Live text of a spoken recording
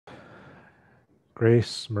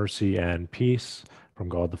Grace, mercy, and peace from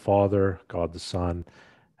God the Father, God the Son,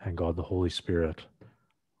 and God the Holy Spirit.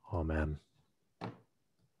 Amen.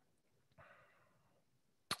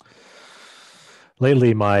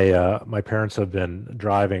 Lately, my parents have been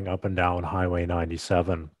driving up and down Highway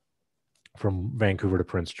 97 from Vancouver to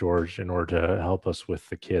Prince George in order to help us with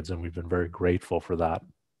the kids, and we've been very grateful for that.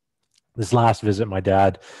 This last visit, my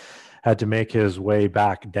dad had to make his way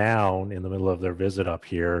back down in the middle of their visit up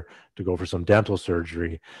here to go for some dental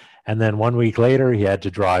surgery. And then 1 week later, he had to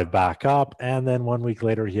drive back up. And then 1 week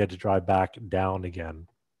later, he had to drive back down again.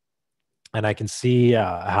 And I can see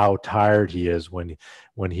how tired he is when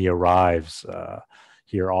he arrives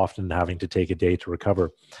here, often having to take a day to recover.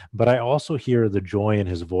 But I also hear the joy in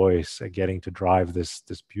his voice at getting to drive this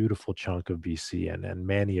beautiful chunk of BC. And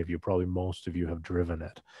many of you, probably most of you, have driven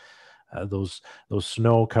it. Those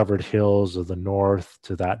snow-covered hills of the north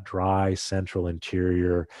to that dry central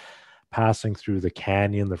interior, passing through the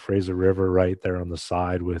canyon, the Fraser River right there on the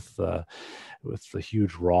side with the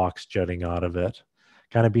huge rocks jutting out of it,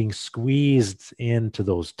 kind of being squeezed into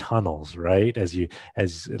those tunnels, right? As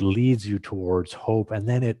it leads you towards hope, and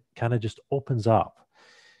then it kind of just opens up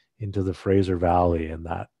into the Fraser Valley and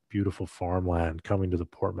that beautiful farmland, coming to the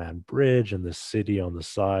Port Mann Bridge and the city on the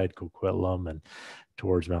side, Coquitlam, and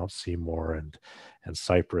towards Mount Seymour and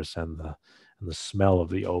Cypress, and the smell of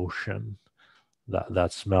the ocean,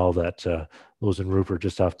 that smell that those in Rupert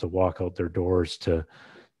just have to walk out their doors to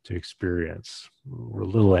experience. We're a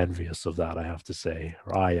little envious of that, I have to say,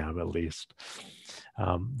 or I am at least.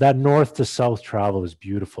 That north to south travel is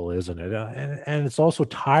beautiful, isn't it? And it's also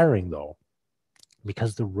tiring, though,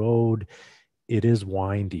 because the road, it is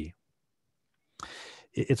windy.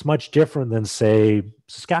 It's much different than, say,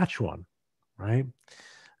 Saskatchewan, right?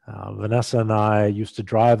 Vanessa and I used to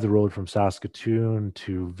drive the road from Saskatoon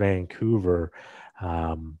to Vancouver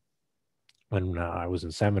when I was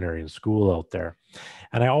in seminary and school out there.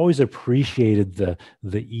 And I always appreciated the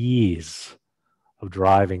ease of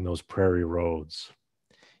driving those prairie roads.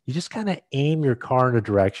 You just kind of aim your car in a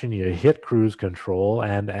direction, you hit cruise control,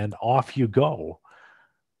 and off you go.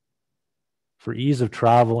 For ease of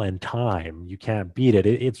travel and time, you can't beat it.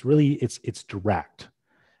 It's really direct.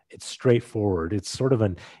 It's straightforward. It's sort of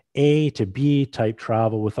an A to B type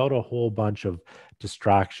travel without a whole bunch of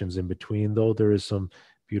distractions in between, though there is some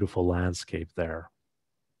beautiful landscape there.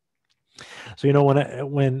 So,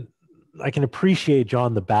 when I can appreciate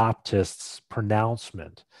John the Baptist's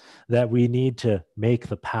pronouncement that we need to make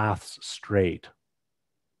the paths straight.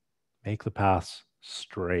 Make the paths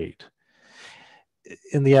straight.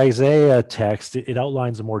 In the Isaiah text, it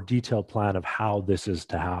outlines a more detailed plan of how this is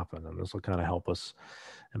to happen, and this will kind of help us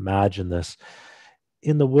imagine this.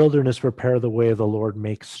 In the wilderness, prepare the way of the Lord,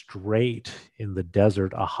 make straight in the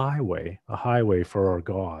desert a highway for our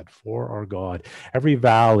God. Every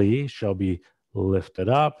valley shall be lifted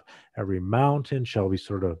up, every mountain shall be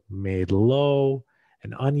sort of made low,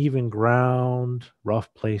 and uneven ground,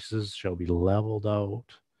 rough places shall be leveled out.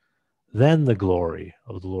 Then the glory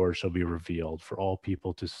of the Lord shall be revealed for all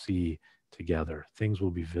people to see together. Things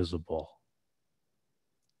will be visible.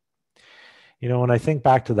 When I think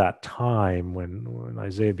back to that time when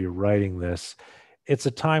Isaiah be writing this, it's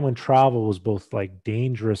a time when travel was both like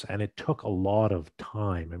dangerous and it took a lot of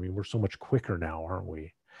time. I mean, we're so much quicker now, aren't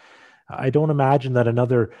we? I don't imagine that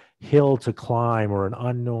another hill to climb or an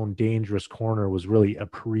unknown dangerous corner was really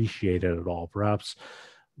appreciated at all. Perhaps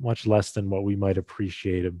much less than what we might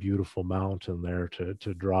appreciate a beautiful mountain there to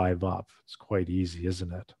drive up. It's quite easy,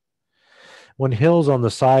 isn't it? When hills on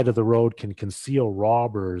the side of the road can conceal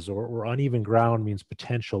robbers or uneven ground means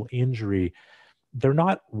potential injury, they're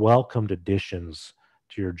not welcomed additions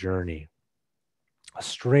to your journey. A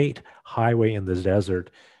straight highway in the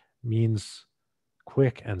desert means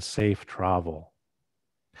quick and safe travel.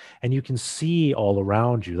 And you can see all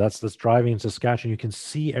around you. That's driving in Saskatchewan. You can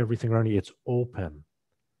see everything around you. It's open.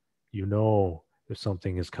 You know if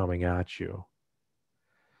something is coming at you.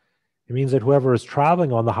 It means that whoever is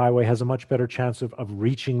traveling on the highway has a much better chance of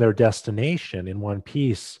reaching their destination in one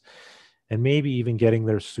piece, and maybe even getting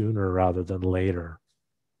there sooner rather than later.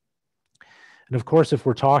 And of course, if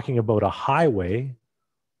we're talking about a highway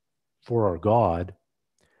for our God,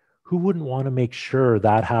 who wouldn't want to make sure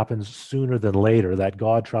that happens sooner than later, that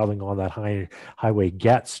God traveling on that highway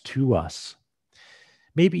gets to us?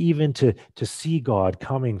 Maybe even to see God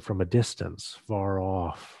coming from a distance, far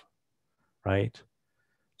off, right?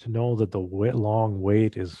 To know that the long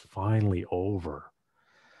wait is finally over,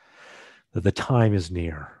 that the time is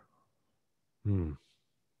near. Now,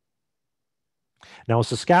 a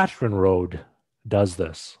Saskatchewan road does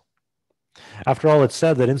this. After all, it's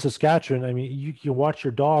said that in Saskatchewan, I mean, you can watch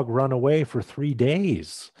your dog run away for 3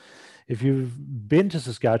 days. If you've been to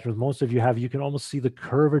Saskatchewan, most of you have, you can almost see the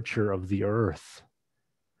curvature of the earth.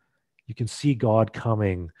 You can see God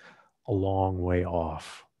coming a long way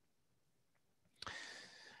off.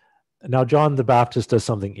 Now, John the Baptist does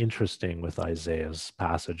something interesting with Isaiah's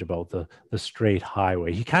passage about the straight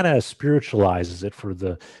highway. He kind of spiritualizes it for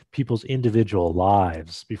the people's individual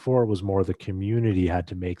lives. Before, it was more the community had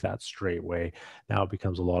to make that straight way. Now it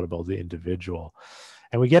becomes a lot about the individual.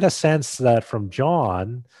 And we get a sense that from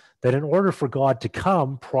John, that in order for God to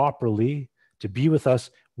come properly, to be with us,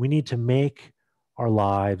 we need to make our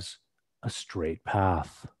lives a straight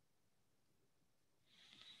path.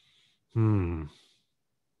 I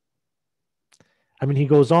mean, he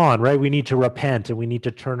goes on, right? We need to repent and we need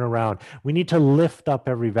to turn around. We need to lift up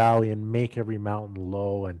every valley and make every mountain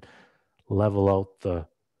low and level out the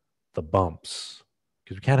bumps.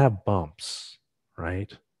 Because we can't have bumps,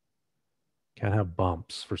 right? Can't have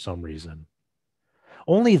bumps for some reason.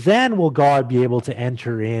 Only then will God be able to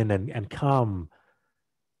enter in and come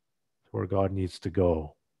where God needs to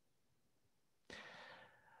go.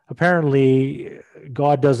 Apparently,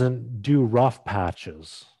 God doesn't do rough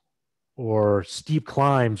patches or steep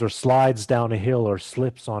climbs or slides down a hill or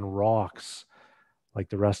slips on rocks like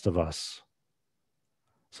the rest of us.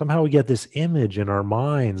 Somehow we get this image in our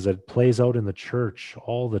minds that plays out in the church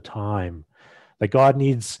all the time, that God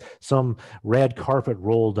needs some red carpet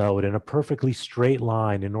rolled out in a perfectly straight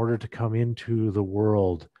line in order to come into the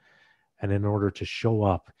world and in order to show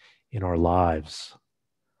up in our lives.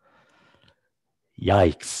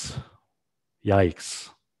 Yikes. Yikes.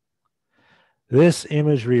 This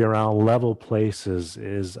imagery around level places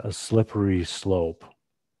is a slippery slope.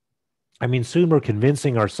 I mean, soon we're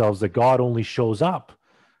convincing ourselves that God only shows up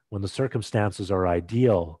when the circumstances are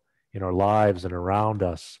ideal in our lives and around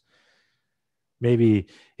us. Maybe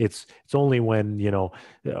it's only when,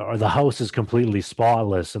 or the house is completely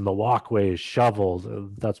spotless and the walkway is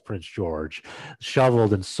shoveled. That's Prince George.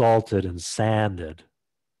 Shoveled and salted and sanded.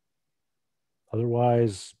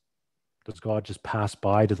 Otherwise, does God just pass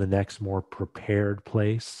by to the next more prepared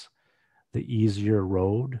place, the easier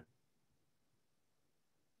road?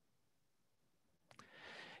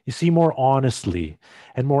 You see, more honestly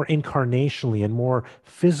and more incarnationally and more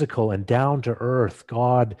physical and down to earth,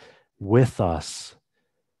 God with us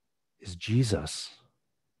is Jesus.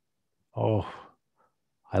 Oh,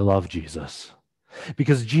 I love Jesus.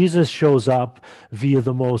 Because Jesus shows up via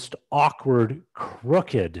the most awkward,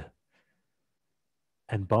 crooked,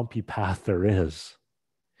 and bumpy path there is.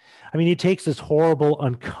 I mean, he takes this horrible,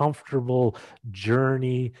 uncomfortable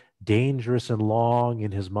journey, dangerous and long,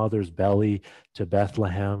 in his mother's belly to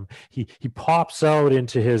Bethlehem. He pops out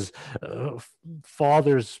into his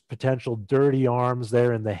father's potential dirty arms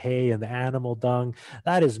there in the hay and the animal dung.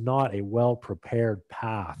 That is not a well-prepared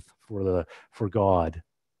path for God.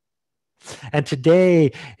 And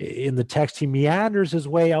today, in the text, he meanders his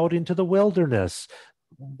way out into the wilderness,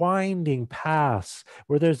 winding paths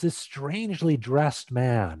where there's this strangely dressed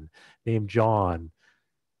man named John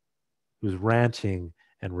who's ranting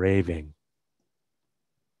and raving.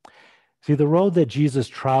 See, the road that Jesus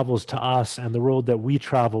travels to us and the road that we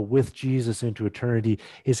travel with Jesus into eternity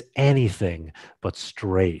is anything but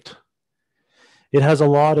straight. It has a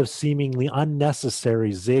lot of seemingly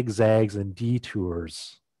unnecessary zigzags and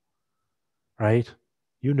detours, right?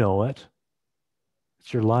 You know it.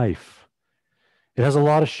 It's your life. It has a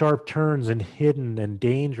lot of sharp turns and hidden and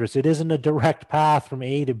dangerous. It isn't a direct path from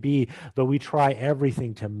A to B, though we try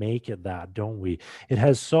everything to make it that, don't we? It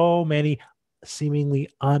has so many seemingly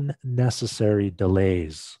unnecessary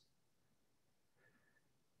delays.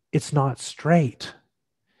 It's not straight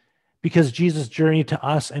because Jesus' journey to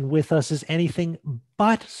us and with us is anything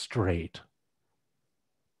but straight.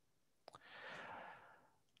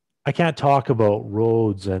 I can't talk about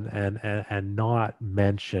roads and not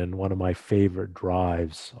mention one of my favorite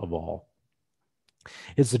drives of all.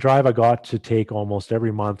 It's the drive I got to take almost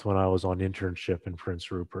every month when I was on internship in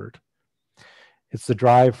Prince Rupert. It's the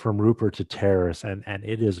drive from Rupert to Terrace, and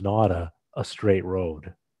it is not a straight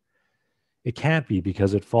road. It can't be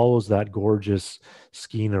because it follows that gorgeous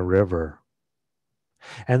Skeena River.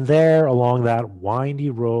 And there, along that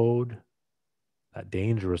windy road, that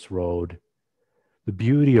dangerous road, the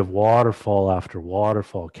beauty of waterfall after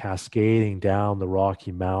waterfall cascading down the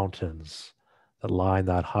Rocky Mountains that line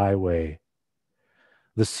that highway.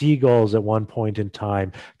 The seagulls at one point in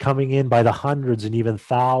time coming in by the hundreds and even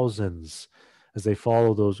thousands as they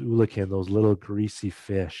follow those ulikin, those little greasy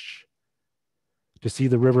fish. To see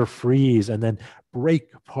the river freeze and then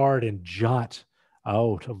break apart and jut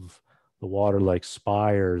out of the water like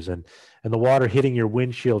spires, and the water hitting your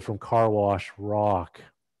windshield from car wash rock.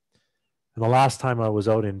 And the last time I was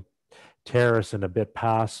out in Terrace and a bit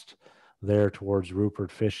past there towards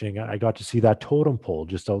Rupert fishing, I got to see that totem pole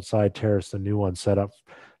just outside Terrace, the new one set up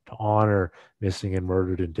to honor missing and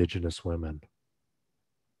murdered Indigenous women.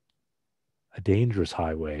 A dangerous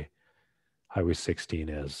highway, Highway 16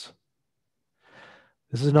 is.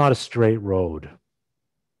 This is not a straight road.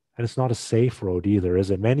 And it's not a safe road either,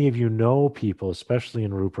 is it? Many of you know people, especially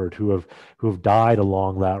in Rupert, who have died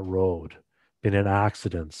along that road, been in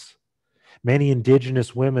accidents. Many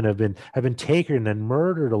Indigenous women have been taken and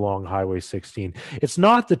murdered along Highway 16. It's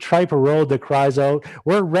not the type of road that cries out,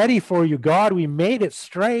 "We're ready for you, God. We made it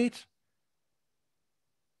straight."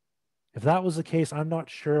 If that was the case, I'm not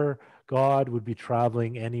sure God would be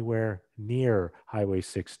traveling anywhere near Highway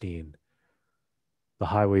 16, the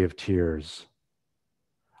highway of tears.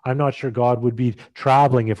 I'm not sure God would be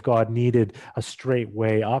traveling if God needed a straight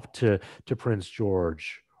way up to Prince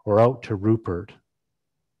George or out to Rupert.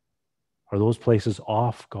 Are those places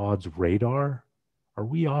off God's radar? Are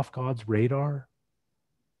we off God's radar?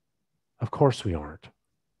 Of course we aren't.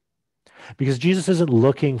 Because Jesus isn't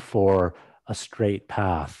looking for a straight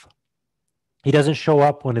path. He doesn't show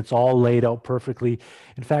up when it's all laid out perfectly.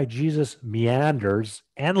 In fact, Jesus meanders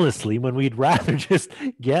endlessly when we'd rather just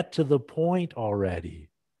get to the point already.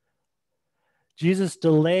 Jesus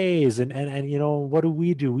delays, and you know, what do?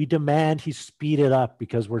 We demand he speed it up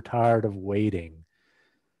because we're tired of waiting.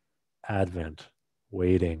 Advent,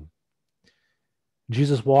 waiting.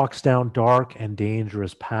 Jesus walks down dark and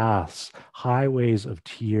dangerous paths, highways of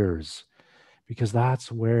tears, because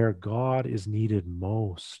that's where God is needed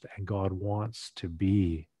most and God wants to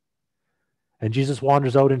be. And Jesus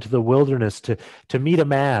wanders out into the wilderness to meet a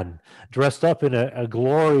man dressed up in a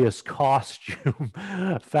glorious costume,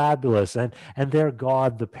 fabulous. And there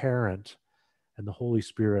God, the parent, and the Holy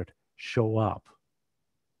Spirit show up.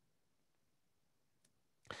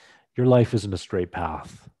 Your life isn't a straight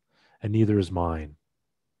path, and neither is mine.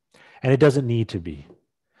 And it doesn't need to be,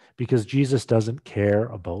 because Jesus doesn't care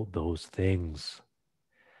about those things.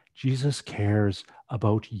 Jesus cares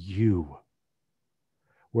about you.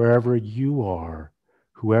 Wherever you are,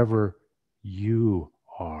 whoever you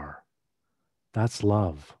are. That's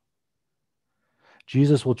love.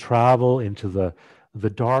 Jesus will travel into the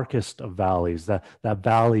darkest of valleys, that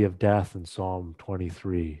valley of death in Psalm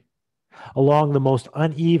 23, along the most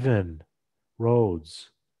uneven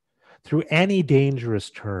roads, through any dangerous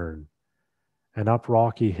turn, and up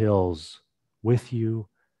rocky hills with you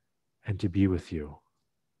and to be with you.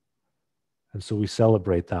 And so we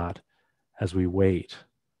celebrate that as we wait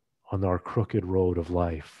on our crooked road of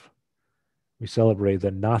life. We celebrate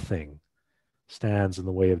that nothing stands in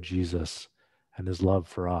the way of Jesus and his love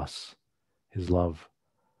for us, his love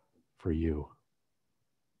for you.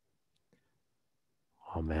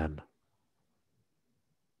 Amen.